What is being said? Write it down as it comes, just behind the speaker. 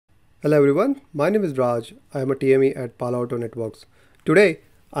Hello everyone, my name is Raj. I am a TME at Palo Alto Networks. Today,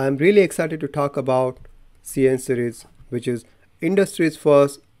 I am really excited to talk about CN series, which is industry's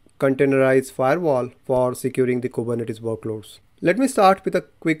first containerized firewall for securing the Kubernetes workloads. Let me start with a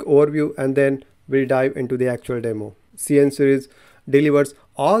quick overview and then we'll dive into the actual demo. CN series delivers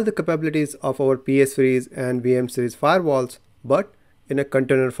all the capabilities of our PS series and VM series firewalls, but in a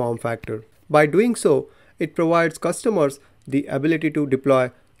container form factor. By doing so, it provides customers the ability to deploy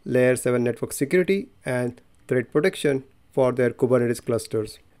Layer 7 network security and threat protection for their Kubernetes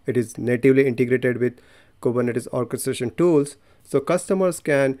clusters. It is natively integrated with Kubernetes orchestration tools, so customers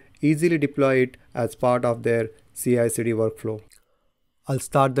can easily deploy it as part of their CI/CD workflow. I'll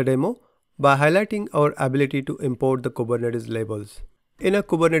start the demo by highlighting our ability to import the Kubernetes labels. In a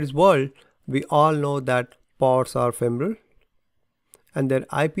Kubernetes world, we all know that pods are ephemeral and their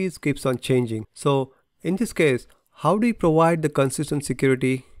IPs keeps on changing. So in this case, how do we provide the consistent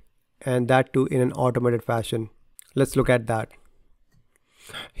security and that too in an automated fashion? Let's look at that.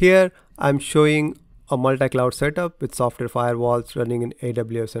 Here I'm showing a multi-cloud setup with software firewalls running in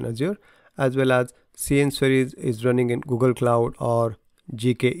AWS and Azure, as well as CN series is running in Google Cloud or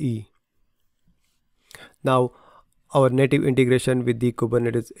GKE. Now, our native integration with the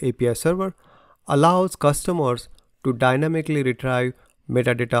Kubernetes API server allows customers to dynamically retrieve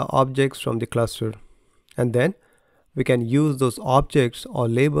metadata objects from the cluster, and then we can use those objects or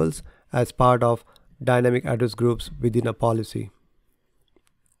labels as part of dynamic address groups within a policy.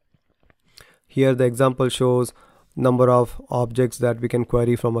 Here the example shows number of objects that we can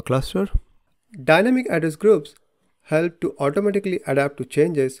query from a cluster. Dynamic address groups help to automatically adapt to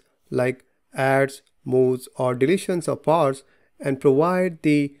changes like adds, moves, or deletions of pods and provide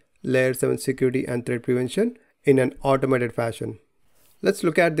the Layer 7 security and threat prevention in an automated fashion. Let's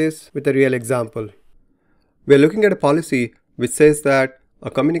look at this with a real example. We are looking at a policy which says that a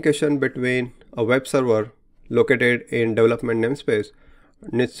communication between a web server located in development namespace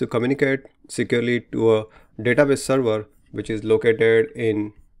needs to communicate securely to a database server which is located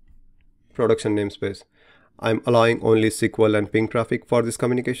in production namespace. I'm allowing only SQL and ping traffic for this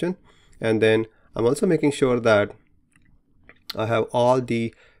communication, and then I'm also making sure that I have all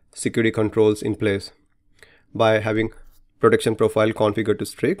the security controls in place. By having protection profile configured to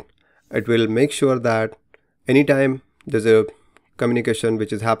strict, it will make sure that anytime there's a communication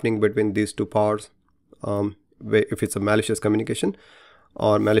which is happening between these two pods, if it's a malicious communication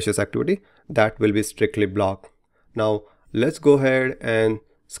or malicious activity, that will be strictly blocked. Now let's go ahead and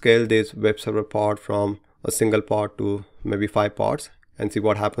scale this web server pod from a single pod to maybe 5 pods and see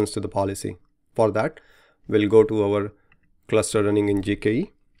what happens to the policy. For that, we'll go to our cluster running in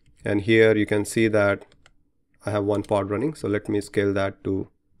GKE, and here you can see that I have 1 pod running. So let me scale that to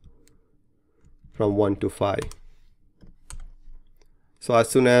from 1 to 5. So as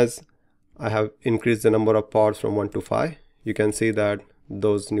soon as I have increased the number of pods from 1 to 5, you can see that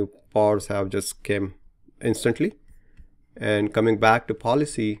those new pods have just came instantly. And coming back to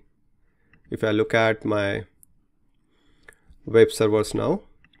policy, if I look at my web servers now,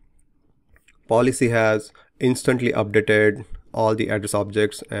 policy has instantly updated all the address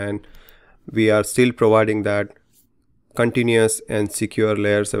objects, and we are still providing that continuous and secure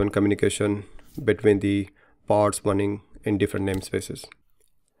layer 7 communication between the pods running in different namespaces.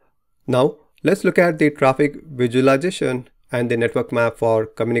 Now let's look at the traffic visualization and the network map for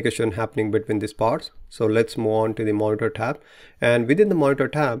communication happening between these pods. So let's move on to the monitor tab, and within the monitor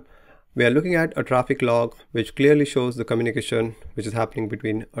tab we are looking at a traffic log which clearly shows the communication which is happening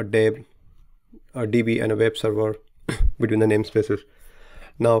between a DB and a web server between the namespaces.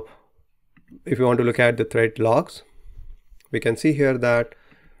 Now if you want to look at the thread logs, we can see here that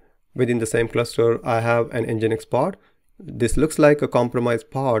within the same cluster I have an Nginx pod. This looks like a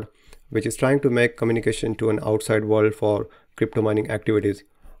compromised pod which is trying to make communication to an outside world for crypto mining activities.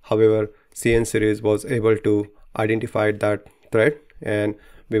 However, CN series was able to identify that threat and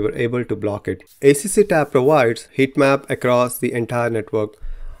we were able to block it. ACC tab provides heat map across the entire network.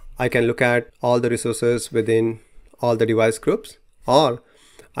 I can look at all the resources within all the device groups, or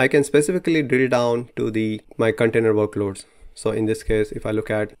I can specifically drill down to my container workloads. So in this case, if I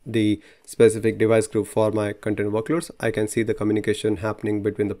look at the specific device group for my container workloads, I can see the communication happening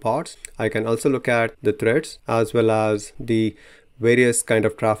between the pods. I can also look at the threads as well as the various kind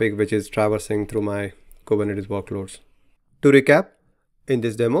of traffic which is traversing through my Kubernetes workloads. To recap, in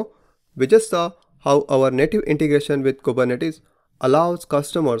this demo, we just saw how our native integration with Kubernetes allows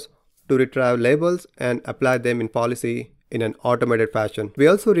customers to retrieve labels and apply them in policy in an automated fashion. We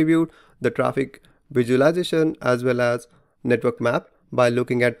also reviewed the traffic visualization as well as network map by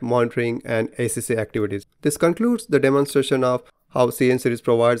looking at monitoring and ACC activities. This concludes the demonstration of how CN series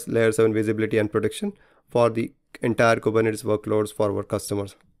provides layer 7 visibility and protection for the entire Kubernetes workloads for our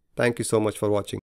customers. Thank you so much for watching.